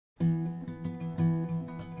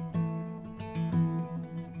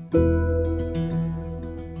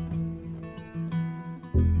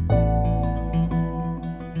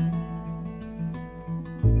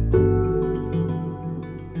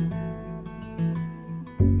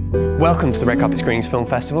Welcome to the Red Carpet Screenings Film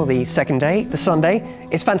Festival, the second day, the Sunday.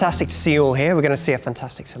 It's fantastic to see you all here. We're going to see a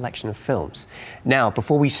fantastic selection of films. Now,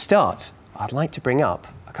 before we start, I'd like to bring up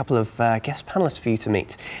a couple of guest panellists for you to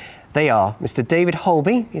meet. They are Mr. David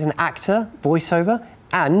Holby. He's an actor, voiceover,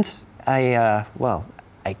 and a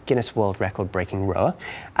Guinness World Record-breaking rower,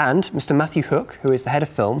 and Mr. Matthew Hook, who is the head of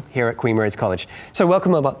film here at Queen Mary's College. So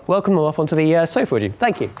welcome them up onto the sofa, would you?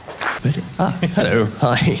 Thank you. Hello,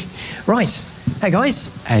 hi. Right. Hey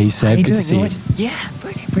guys. Hey Seb, good to see you. Yeah,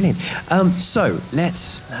 brilliant. So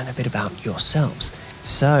let's learn a bit about yourselves.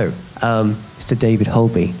 So, Mr. David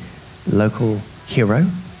Holby, local hero,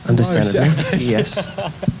 understandably. Yes.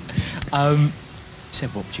 Seb,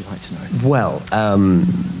 what would you like to know? Well,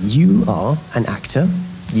 you are an actor.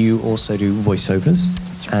 You also do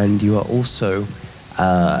voiceovers, and you are also,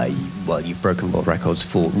 well, you've broken world records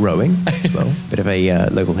for rowing as well. Bit of a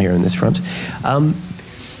local hero in this front.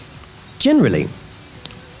 Generally,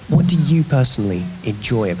 what do you personally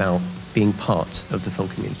enjoy about being part of the film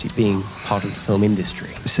community, being part of the film industry?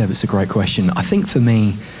 Seb, it's a great question. I think for me,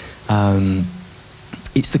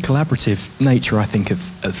 it's the collaborative nature, I think, of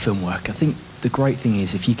film work. I think the great thing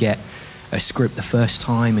is if you get a script the first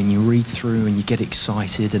time and you read through and you get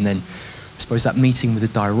excited, and then I suppose that meeting with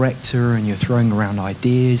the director and you're throwing around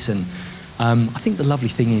ideas, and I think the lovely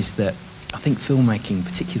thing is that I think filmmaking,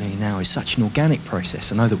 particularly now, is such an organic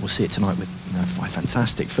process. I know that we'll see it tonight with 5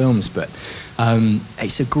 fantastic films, but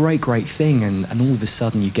it's a great thing, and all of a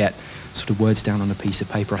sudden you get sort of words down on a piece of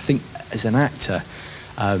paper. I think as an actor,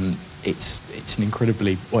 it's an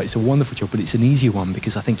incredibly, well, it's a wonderful job, but it's an easier one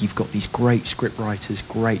because I think you've got these great script writers,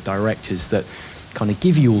 great directors that kind of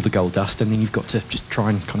give you all the gold dust, and then you've got to just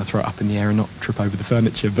try and kind of throw it up in the air and not trip over the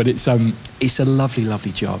furniture. But it's a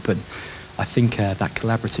lovely job, and I think that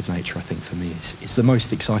collaborative nature, I think, for me, is the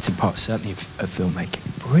most exciting part, certainly, of filmmaking.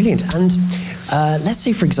 Brilliant. And let's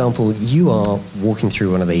say, for example, you are walking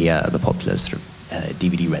through one of the popular sort of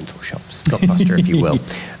DVD rental shops, Blockbuster, if you will.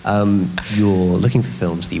 You're looking for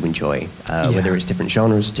films that you enjoy, whether it's different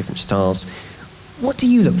genres, different styles. What do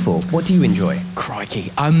you look for? What do you enjoy?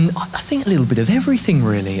 Crikey. I think a little bit of everything,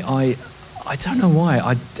 really. I don't know why.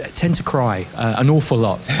 I tend to cry an awful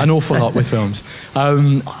lot with films.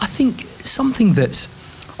 I think something that's...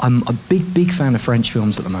 I'm a big fan of French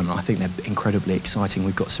films at the moment. I think they're incredibly exciting.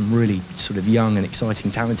 We've got some really sort of young and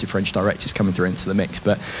exciting, talented French directors coming through into the mix,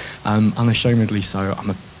 but unashamedly so, I'm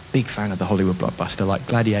a big fan of the Hollywood blockbuster, like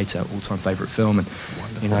Gladiator, all-time favourite film, and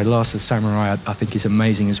wonderful. Last of the Samurai I think is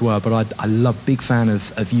amazing as well, but I love, big fan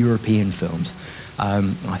of European films.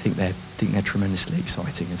 I think they're tremendously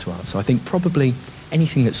exciting as well. So I think probably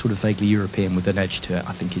anything that's sort of vaguely European with an edge to it,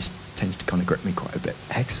 I think tends to kind of grip me quite a bit.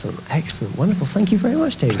 Excellent, wonderful. Thank you very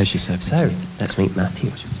much, David. Pleasure, Seb. So let's meet Matthew.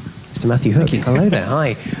 Mr. Matthew Hook. Hello there.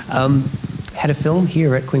 Hi. Head of film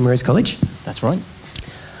here at Queen Mary's College. That's right.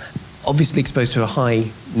 Obviously exposed to a high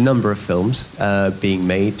number of films being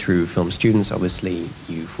made through film students. Obviously,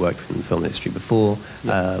 you've worked in the film industry before.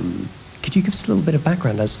 Yep. Could you give us a little bit of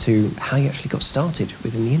background as to how you actually got started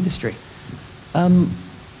within the industry?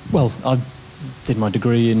 Well, I did my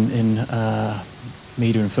degree in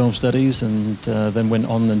media and film studies, and then went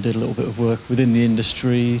on and did a little bit of work within the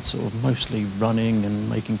industry, sort of mostly running and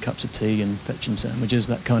making cups of tea and fetching sandwiches,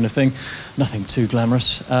 that kind of thing. Nothing too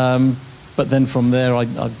glamorous. But then from there,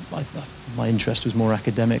 my interest was more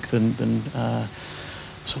academic than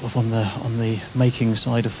sort of on the making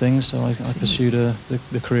side of things. So I pursued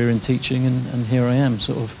the career in teaching, and here I am,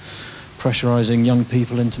 sort of pressurising young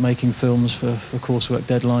people into making films for coursework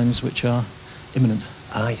deadlines, which are imminent.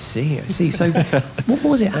 I see. So what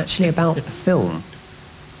was it actually about film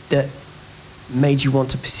that made you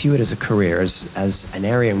want to pursue it as a career, as an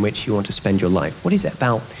area in which you want to spend your life? What is it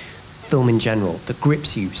about film in general that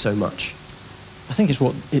grips you so much? I think it's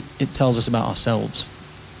what it tells us about ourselves.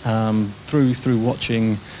 Through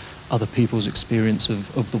watching other people's experience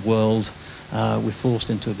of the world, we're forced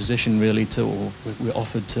into a position really or we're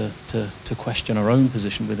offered to question our own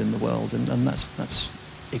position within the world, and that's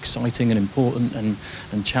exciting and important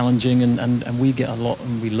and challenging, and we get a lot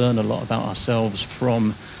and we learn a lot about ourselves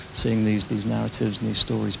from seeing these narratives and these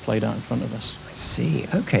stories played out in front of us. I see.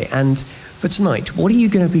 Okay, and for tonight, what are you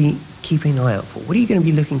going to be keeping an eye out for? What are you going to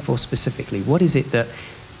be looking for specifically? What is it that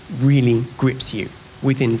really grips you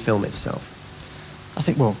within film itself? I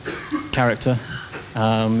think, well, character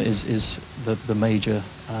is the major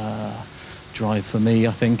drive for me.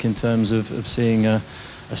 I think in terms of seeing a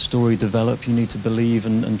story develop, you need to believe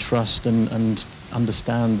and trust and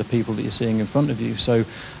understand the people that you're seeing in front of you. So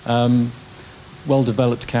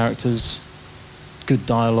well-developed characters, good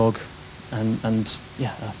dialogue, and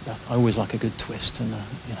yeah, I always like a good twist and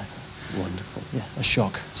you know, Wonderful. yeah, a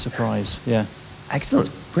shock, surprise, yeah. Excellent.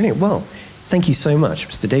 Brilliant. Well, thank you so much,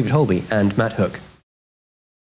 Mr. David Holby and Matt Hook.